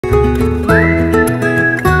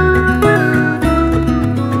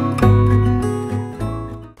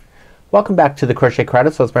Welcome back to the Crochet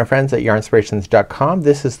Credits. So it's my friends at yarnspirations.com.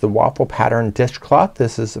 This is the Waffle pattern dishcloth.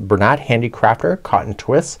 This is Bernat Handicrafter cotton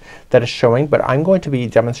twists that is showing, but I'm going to be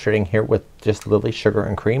demonstrating here with just lily sugar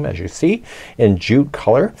and cream, as you see, in jute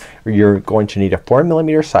color. You're going to need a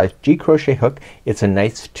 4mm size G crochet hook. It's a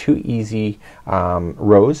nice 2 easy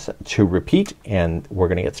rows to repeat, and we're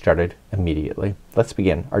gonna get started immediately. Let's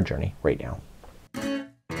begin our journey right now.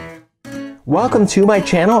 Welcome to my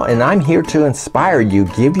channel, and I'm here to inspire you,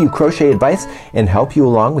 give you crochet advice, and help you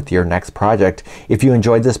along with your next project. If you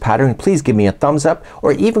enjoyed this pattern, please give me a thumbs up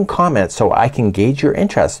or even comment so I can gauge your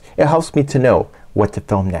interest. It helps me to know what to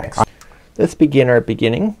film next. Let's begin our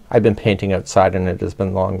beginning. I've been painting outside and it has been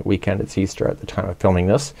a long weekend. It's Easter at the time of filming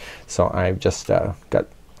this, so I've just got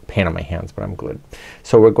paint on my hands, but I'm good.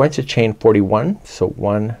 So we're going to chain 41. So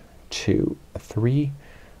 1, 2, 3,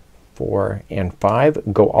 4 and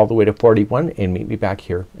 5. Go all the way to 41 and meet me back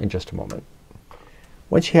here in just a moment.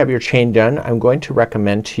 Once you have your chain done, I'm going to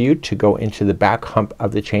recommend to you to go into the back hump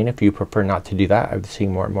of the chain if you prefer not to do that. I'm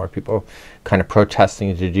seeing more and more people kind of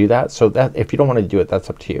protesting to do that. So that if you don't want to do it, that's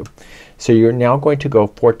up to you. So you're now going to go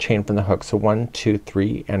 4 chain from the hook. So 1, 2,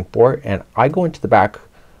 3 and 4, and I go into the back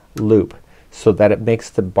loop so that it makes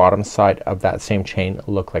the bottom side of that same chain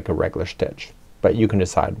look like a regular stitch, but you can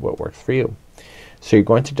decide what works for you. So you're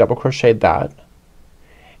going to double crochet that,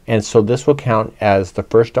 and so this will count as the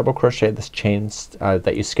first double crochet this chains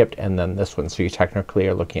that you skipped, and then this one. So you technically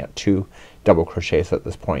are looking at 2 double crochets at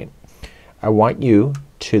this point. I want you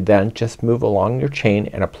to then just move along your chain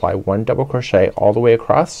and apply 1 double crochet all the way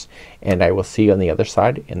across, and I will see you on the other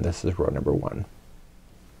side, and this is row number 1.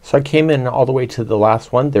 So I came in all the way to the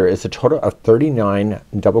last one. There is a total of 39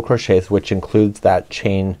 double crochets, which includes that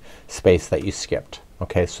chain space that you skipped.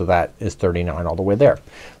 Okay, so that is 39 all the way there.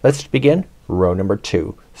 Let's begin row number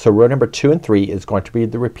 2. So row number 2 and 3 is going to be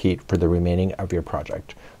the repeat for the remaining of your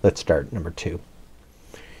project. Let's start number 2.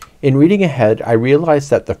 In reading ahead, I realized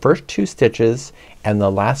that the first 2 stitches and the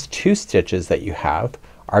last 2 stitches that you have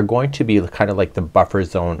are going to be kind of like the buffer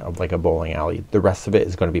zone of like a bowling alley. The rest of it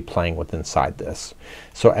is going to be playing with inside this.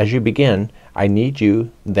 So as you begin, I need you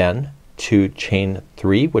then to chain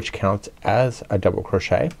 3, which counts as a double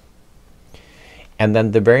crochet. And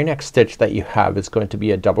then the very next stitch that you have is going to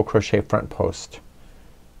be a double crochet front post.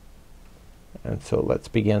 And so let's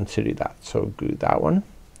begin to do that. So do that one.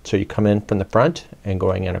 So you come in from the front and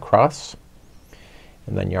going in across,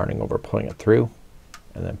 and then yarning over, pulling it through,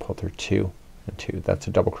 and then pull through 2 and 2. That's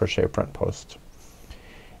a double crochet front post.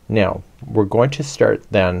 Now we're going to start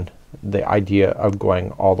then the idea of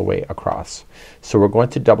going all the way across. So we're going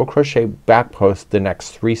to double crochet back post the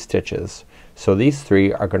next 3 stitches. So these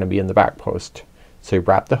 3 are going to be in the back post. So you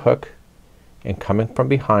wrap the hook and come in from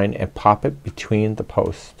behind and pop it between the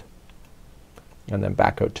post, and then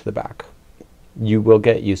back out to the back. You will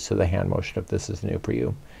get used to the hand motion if this is new for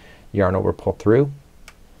you. Yarn over, pull through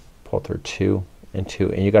 2 and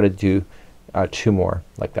 2, and you got to do 2 more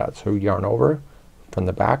like that. So yarn over from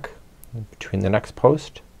the back between the next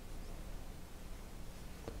post,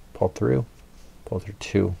 pull through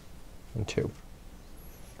 2 and 2,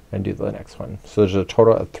 and do the next one. So there's a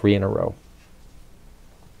total of 3 in a row.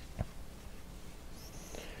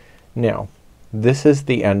 Now this is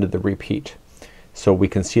the end of the repeat. So we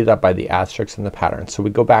can see that by the asterisks in the pattern. So we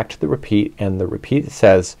go back to the repeat, and the repeat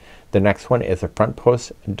says the next one is a front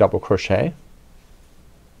post double crochet,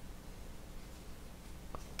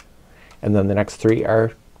 and then the next 3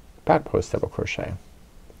 are back post double crochet,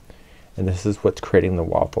 and this is what's creating the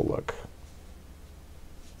waffle look.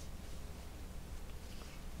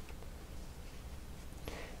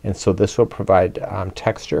 And so this will provide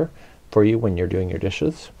texture for you when you're doing your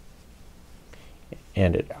dishes,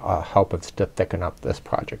 and it help us to thicken up this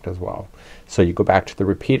project as well. So you go back to the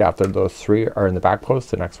repeat after those 3 are in the back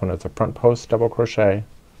post. The next one is a front post double crochet,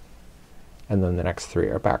 and then the next 3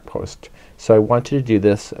 are back post. So I want you to do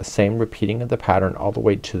this same repeating of the pattern all the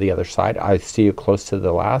way to the other side. I see you close to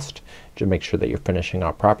the last to make sure that you're finishing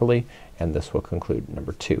off properly, and this will conclude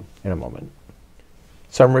number 2 in a moment.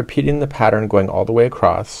 So I'm repeating the pattern going all the way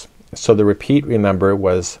across. So the repeat, remember,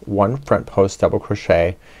 was 1 front post double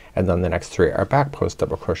crochet, and then the next 3 are back post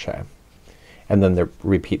double crochet, and then the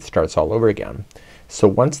repeat starts all over again. So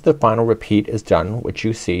once the final repeat is done, which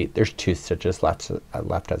you see there's 2 stitches left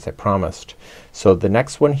as I promised. So the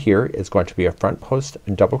next one here is going to be a front post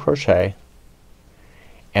double crochet,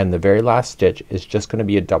 and the very last stitch is just going to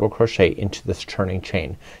be a double crochet into this turning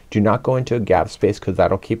chain. Do not go into a gap space because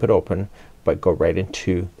that'll keep it open, but go right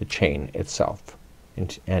into the chain itself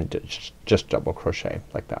and just double crochet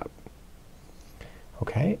like that.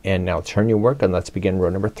 Okay, and now turn your work and let's begin row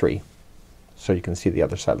number 3. So you can see the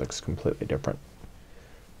other side looks completely different.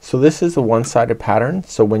 So this is a one-sided pattern,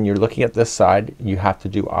 so when you're looking at this side you have to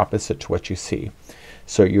do opposite to what you see.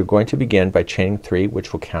 So you're going to begin by chaining 3,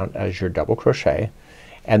 which will count as your double crochet,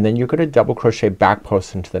 and then you're going to double crochet back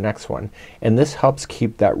post into the next one, and this helps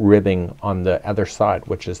keep that ribbing on the other side,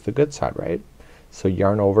 which is the good side, right? So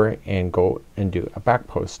yarn over and go and do a back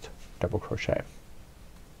post double crochet.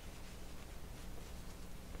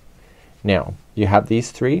 Now you have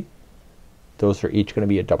these 3, those are each going to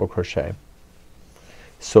be a double crochet.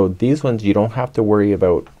 So these ones you don't have to worry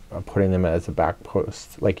about putting them as a back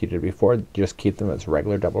post like you did before. Just keep them as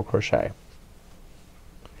regular double crochet.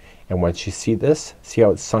 And once you see this, see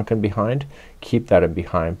how it's sunken behind, keep that in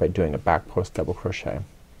behind by doing a back post double crochet.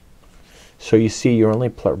 So you see you're only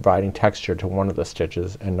providing texture to one of the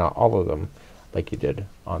stitches and not all of them like you did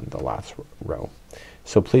on the last row.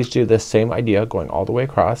 So please do this same idea going all the way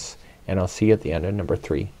across, and I'll see you at the end of number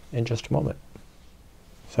 3 in just a moment.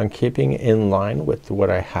 So I'm keeping in line with what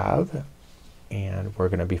I have, and we're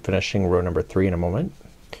gonna be finishing row number 3 in a moment,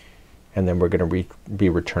 and then we're gonna be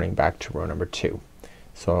returning back to row number 2.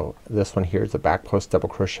 So this one here is a back post double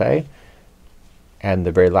crochet, and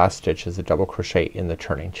the very last stitch is a double crochet in the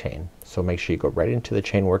turning chain. So make sure you go right into the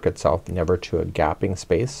chain work itself, never to a gapping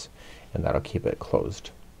space, and that'll keep it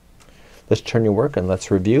closed. Let's turn your work and let's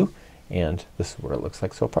review, and this is what it looks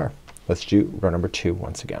like so far. Let's do row number 2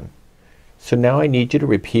 once again. So now I need you to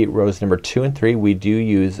repeat rows number 2 and 3. We do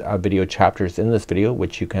use video chapters in this video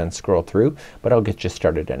which you can scroll through, but I'll get you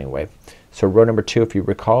started anyway. So row number 2, if you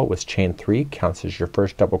recall, was chain 3, counts as your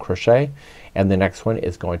first double crochet, and the next one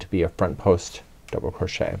is going to be a front post double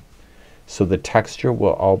crochet. So the texture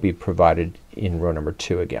will all be provided in row number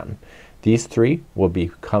 2 again. These 3 will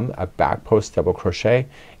become a back post double crochet,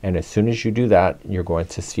 and as soon as you do that you're going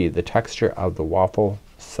to see the texture of the waffle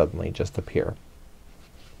suddenly just appear.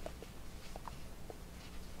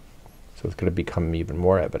 So it's going to become even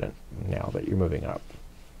more evident now that you're moving up.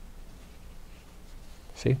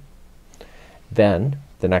 See? Then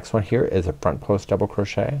the next one here is a front post double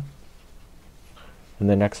crochet, and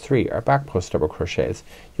the next 3 are back post double crochets.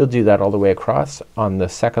 You'll do that all the way across. On the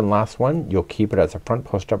second last one you'll keep it as a front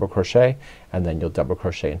post double crochet, and then you'll double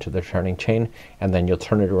crochet into the turning chain, and then you'll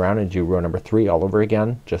turn it around and do row number 3 all over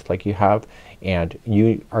again just like you have, and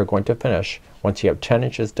you are going to finish once you have 10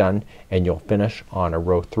 inches done, and you'll finish on a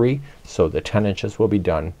row 3. So the 10 inches will be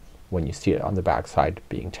done when you see it on the back side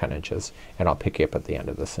being 10 inches, and I'll pick you up at the end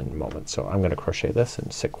of this in a moment. So I'm gonna crochet this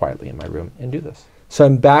and sit quietly in my room and do this. So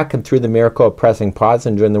I'm back and through the miracle of pressing pause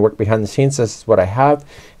and doing the work behind the scenes. This is what I have.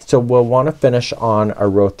 So we'll want to finish on a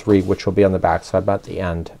row 3, which will be on the back side about the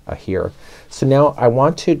end here. So now I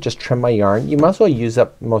want to just trim my yarn. You might as well use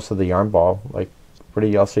up most of the yarn ball. Like what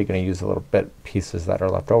else are you gonna use a little bit pieces that are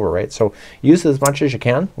left over, right? So use as much as you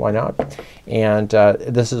can, why not? And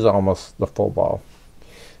this is almost the full ball.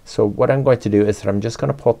 So what I'm going to do is that I'm just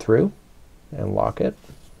gonna pull through and lock it,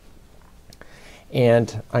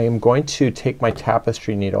 and I am going to take my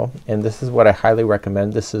tapestry needle, and this is what I highly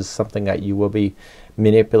recommend. This is something that you will be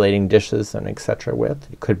manipulating dishes and etc.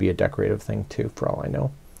 with. It could be a decorative thing too for all I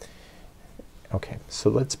know. Okay, so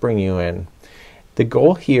let's bring you in. The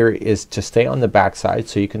goal here is to stay on the back side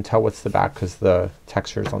so you can tell what's the back because the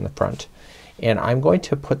texture is on the front, and I'm going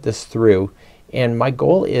to put this through, and my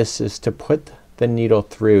goal is to put the needle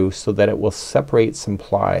through so that it will separate some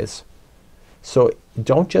plies. So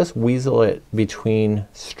don't just weasel it between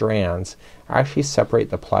strands, actually separate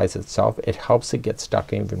the plies itself. It helps it get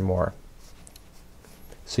stuck even more.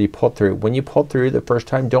 So you pull through. When you pull through the first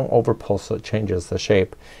time, don't over pull so it changes the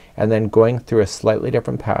shape, and then going through a slightly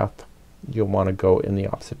different path you'll want to go in the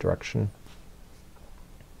opposite direction.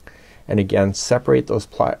 And again separate those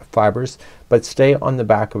fibers, but stay on the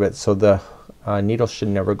back of it so the needle should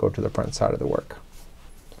never go to the front side of the work,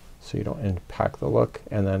 so you don't impact the look,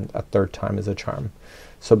 and then a third time is a charm.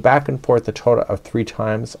 So back and forth a total of 3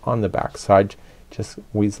 times on the back side, just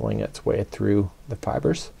weaseling its way through the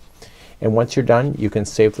fibers. And once you're done you can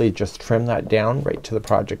safely just trim that down right to the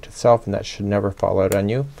project itself, and that should never fall out on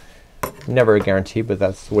you. Never a guarantee, but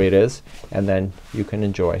that's the way it is, and then you can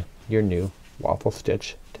enjoy your new waffle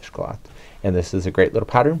stitch dishcloth. And this is a great little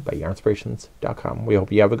pattern by yarnspirations.com. We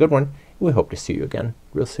hope you have a good one, and we hope to see you again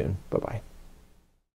real soon. Bye bye.